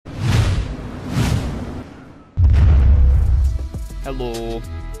Hello.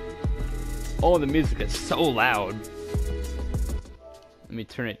 Oh, the music is so loud. Let me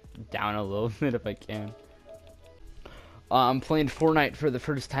turn it down a little bit if I can. I'm playing Fortnite for the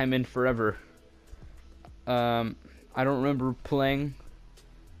first time in forever. I don't remember playing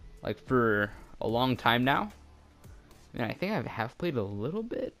like for a long time now. I mean, I think I have played a little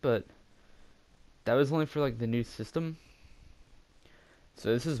bit, but that was only for like the new system.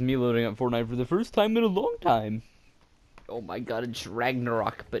 So this is me loading up Fortnite for the first time in a long time. Oh my god, it's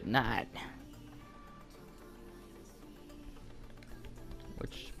Ragnarok, but not.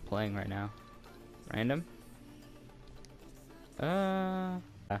 Which playing right now? Random?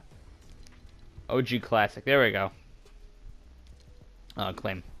 OG Classic. There we go.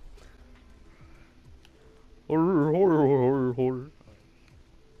 Claim. Horror.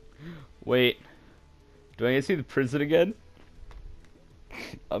 Wait. Do I get to see the prison again?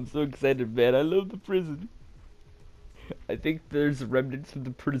 I'm so excited, man. I love the prison. I think there's remnants of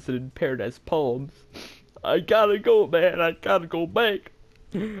the prison in Paradise Palms. I gotta go, man. I gotta go back.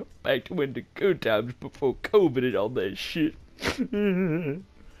 Back to when the good times before COVID and all that shit.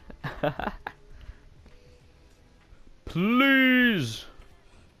 Please.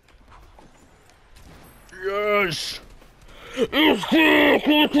 Yes.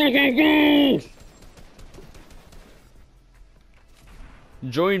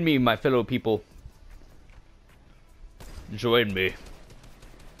 Join me, my fellow people. Join me.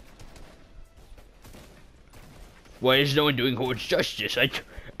 Why is no one doing Hord's justice? I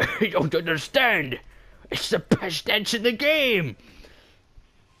don't understand. It's the best dance in the game.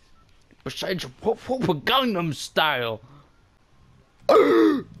 Besides, what Gangnam Style?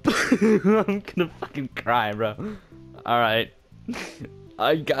 I'm gonna fucking cry, bro. All right,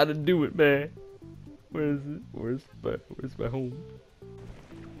 I gotta do it, man. Where is it? Where's my home?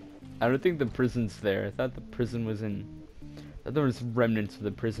 I don't think the prison's there. I thought the prison was in. I thought there was remnants of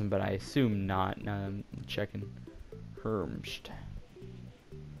the prison, but I assume not. Now I'm checking. Hermst.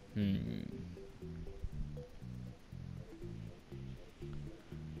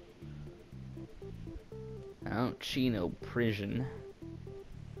 I don't see no prison.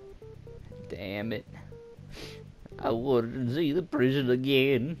 Damn it. I wanted to see the prison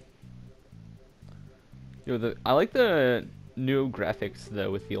again. Yo, I like the new graphics though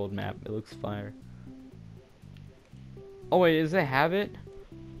with the old map. It looks fire. Oh wait, does it have it?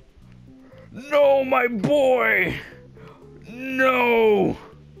 No, my boy! No!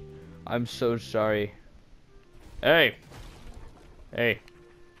 I'm so sorry. Hey! Hey.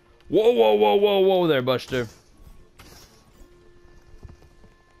 Whoa there, Buster.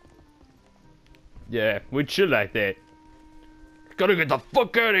 Yeah, we chill like that. Gotta get the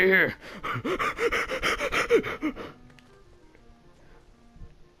fuck out of here!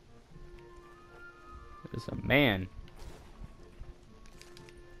 There's a man.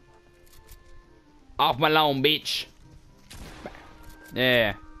 Off my lawn, bitch.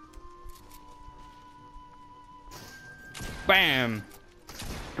 Yeah. Bam.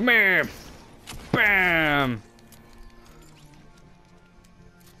 Come here. Bam.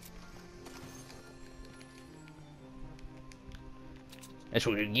 That's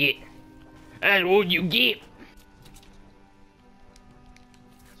what you get. That's what you get.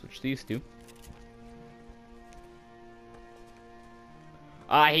 Switch these two.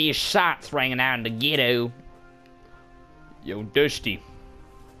 I hear shots ringing out in the ghetto. Yo, Dusty.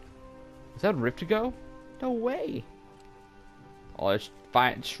 Is that Rift to go? No way. Oh, there's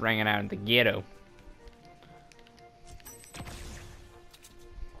fights ringing out in the ghetto.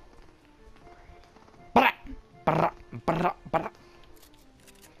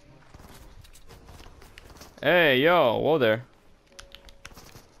 Hey, yo, whoa there.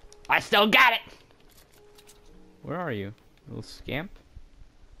 I still got it! Where are you, little scamp?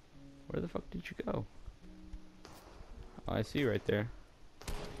 Where the fuck did you go? Oh, I see you right there.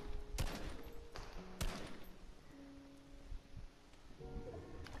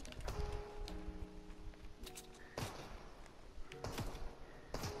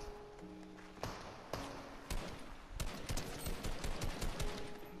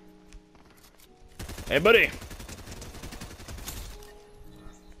 Hey, buddy!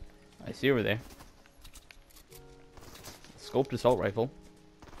 I see you over there. Scoped assault rifle.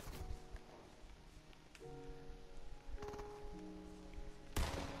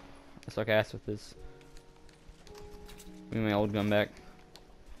 I suck ass with this. Give me my old gun back.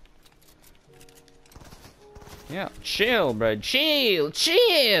 Yeah, chill, bro.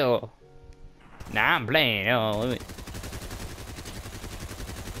 Chill. Nah, I'm playing. Oh, let me.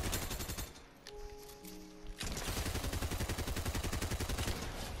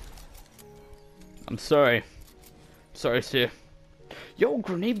 I'm sorry. Sorry, sir. Yo,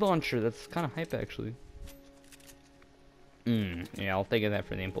 grenade launcher. That's kind of hype, actually. Yeah, I'll think of that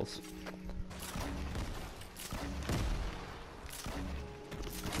for the impulse.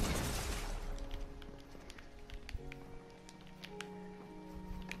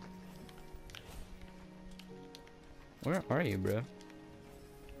 Where are you, bro?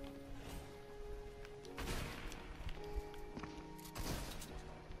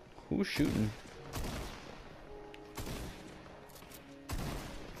 Who's shooting?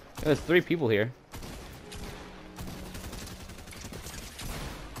 There's 3 people here.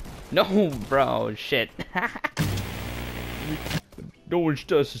 No, bro, shit. Don't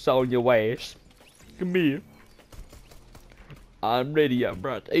stress us on your ways. Come here. I'm ready, I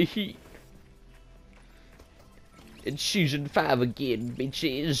brought a heat. It's season 5 again,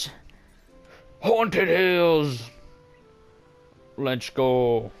 bitches. Haunted Hills. Let's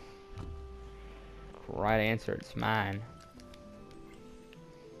go. Right answer, it's mine.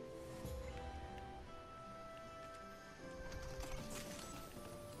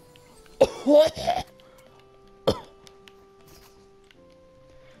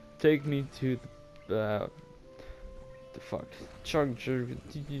 Take me to the fuck. Chug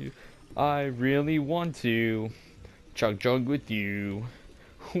with you. I really want to chug with you.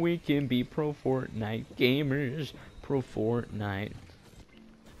 We can be pro Fortnite gamers. Pro Fortnite.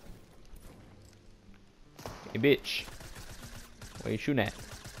 Hey, bitch. What are you shooting at?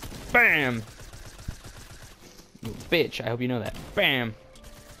 Bam! You bitch, I hope you know that. Bam!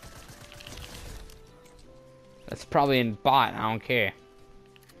 That's probably in bot, I don't care.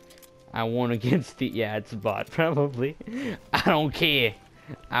 I won against the... Yeah, it's a bot, probably. I don't care.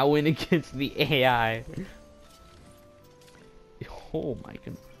 I win against the AI. Oh my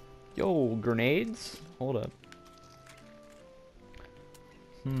god. Yo, grenades? Hold up.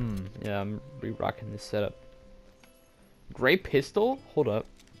 Yeah, I'm re-rocking this setup. Gray pistol? Hold up.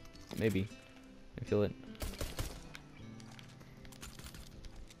 Maybe. I feel it.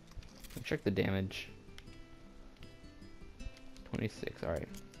 Check the damage. 26, alright.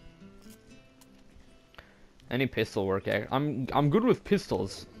 Any pistol work? I'm good with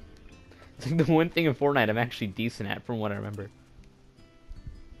pistols. It's like the one thing in Fortnite I'm actually decent at from what I remember.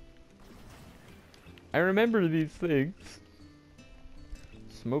 I remember these things.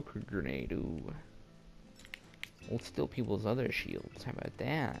 Smoke grenade, ooh. We'll steal people's other shields. How about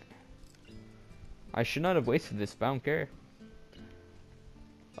that? I should not have wasted this, but I don't care.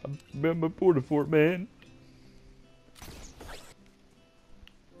 I'm a Fort man.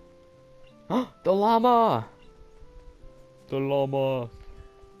 The llama! The llama.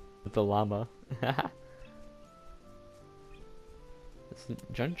 The llama. Has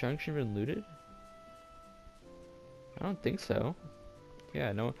Junk Junction been looted? I don't think so.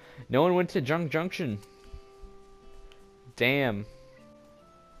 Yeah, no one went to Junk Junction. Damn.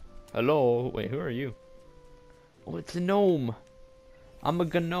 Hello? Wait, who are you? Oh, it's a gnome. I'm a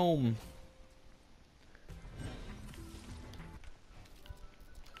gnome.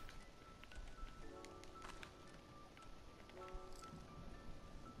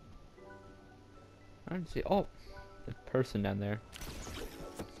 I don't see. Oh, the person down there.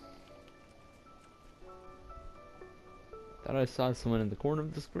 Thought I saw someone in the corner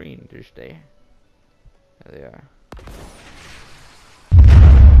of the screen just there. There they are.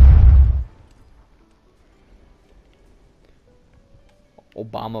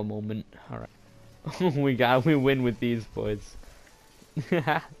 Obama moment. Alright. we win with these boys.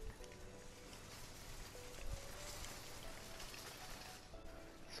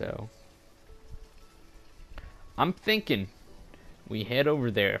 So I'm thinking we head over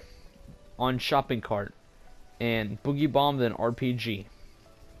there on shopping cart and boogie bomb then RPG.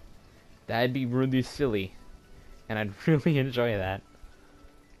 That'd be really silly, and I'd really enjoy that.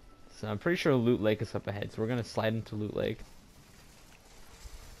 So I'm pretty sure Loot Lake is up ahead, so we're gonna slide into Loot Lake.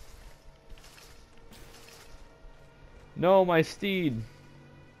 No, my steed.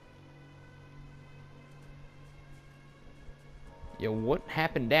 Yo, what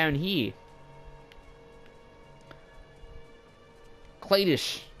happened down here?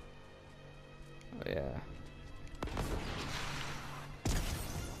 Claydish. Oh yeah.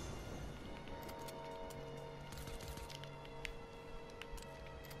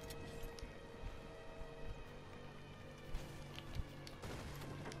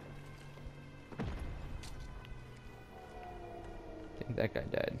 I think that guy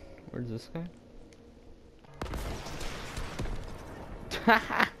died. Where's this guy?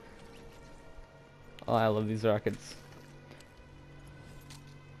 Oh, I love these rockets.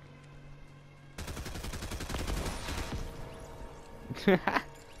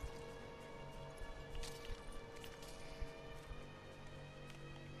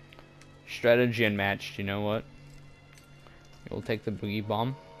 strategy unmatched. You know what? We'll take the boogie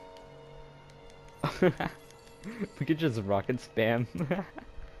bomb. We could just rocket spam. I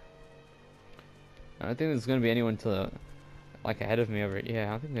don't think there's gonna be anyone to like ahead of me over. Yeah,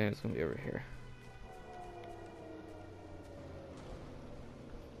 I don't think there's gonna be over here.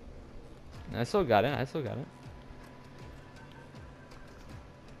 I still got it. I still got it.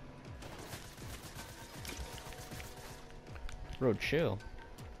 Bro, chill.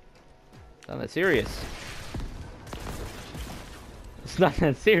 It's not that serious. It's not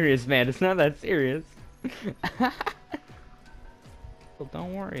that serious, man. It's not that serious. Well,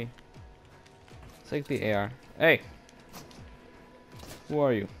 don't worry. Take the AR. Hey! Who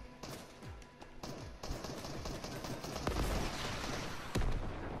are you?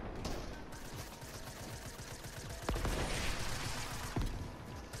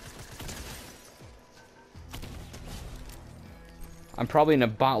 I'm probably in a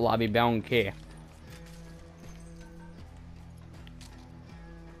bot lobby, but I don't care.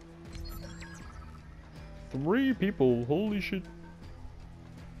 Three people, holy shit.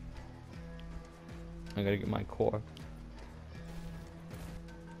 I gotta get my core.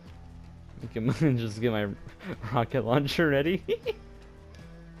 Just get my rocket launcher ready.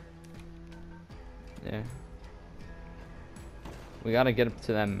 Yeah. We gotta get up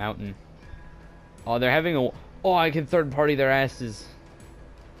to that mountain. Oh, they're having a... Oh, I can third party their asses.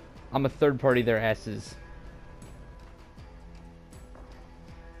 I'm a third party their asses.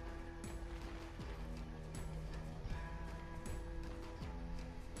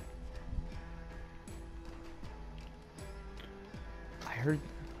 I heard...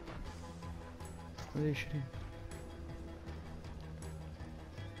 Where are they shooting?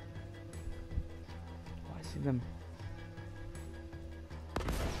 Oh, I see them.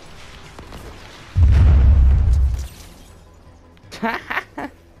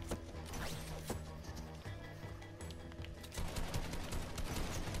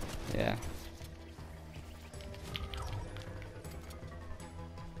 Yeah.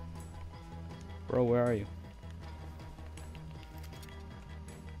 Bro, where are you?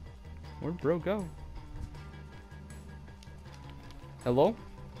 Where'd bro go? Hello?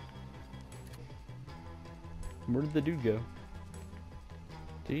 Where did the dude go?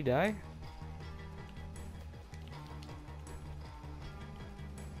 Did he die?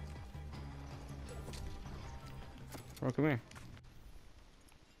 Bro, come here.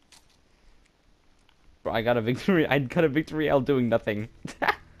 Bro, I got a victory. I got a victory out doing nothing.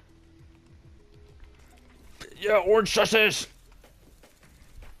 Yeah, orange justice!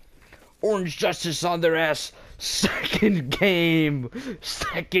 Orange justice on their ass. Second game.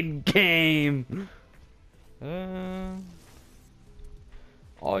 Second game.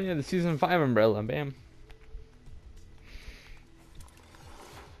 Oh yeah, the season 5 umbrella. Bam.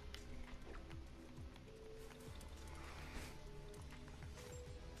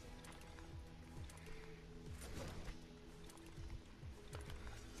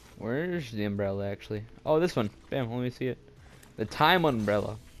 Where's the umbrella actually? Oh, this one. Bam, let me see it. The time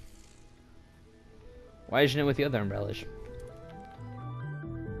umbrella. Why isn't it with the other umbrellas?